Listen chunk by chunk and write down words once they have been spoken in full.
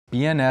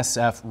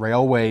BNSF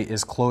Railway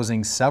is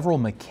closing several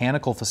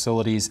mechanical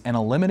facilities and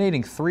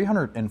eliminating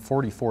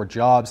 344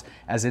 jobs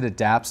as it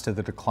adapts to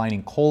the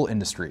declining coal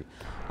industry.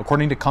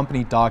 According to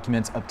company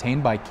documents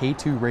obtained by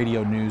K2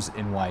 Radio News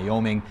in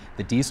Wyoming,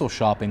 the diesel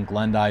shop in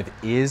Glendive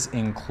is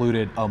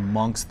included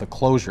amongst the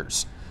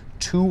closures.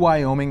 2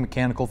 Wyoming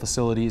mechanical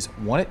facilities,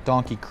 one at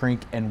Donkey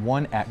Creek and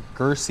one at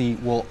Gersey,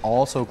 will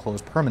also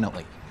close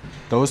permanently.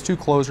 Those 2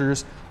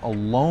 closures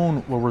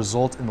alone will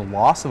result in the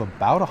loss of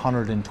about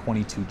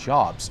 122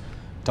 jobs.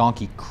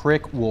 Donkey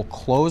Creek will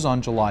close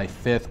on July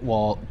 5th,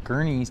 while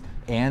Gurney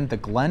and the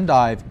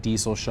Glendive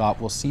diesel shop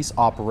will cease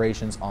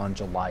operations on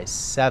July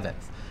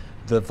 7th.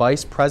 The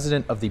vice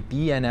president of the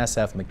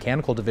BNSF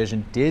Mechanical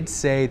Division did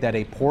say that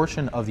a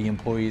portion of the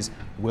employees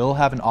will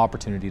have an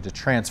opportunity to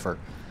transfer.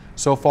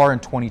 So far in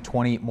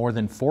 2020, more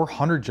than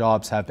 400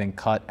 jobs have been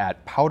cut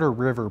at Powder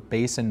River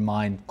Basin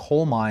Mine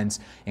coal mines,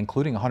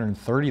 including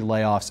 130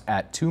 layoffs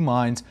at 2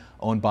 mines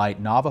owned by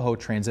Navajo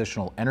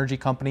Transitional Energy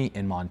Company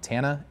in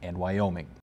Montana and Wyoming.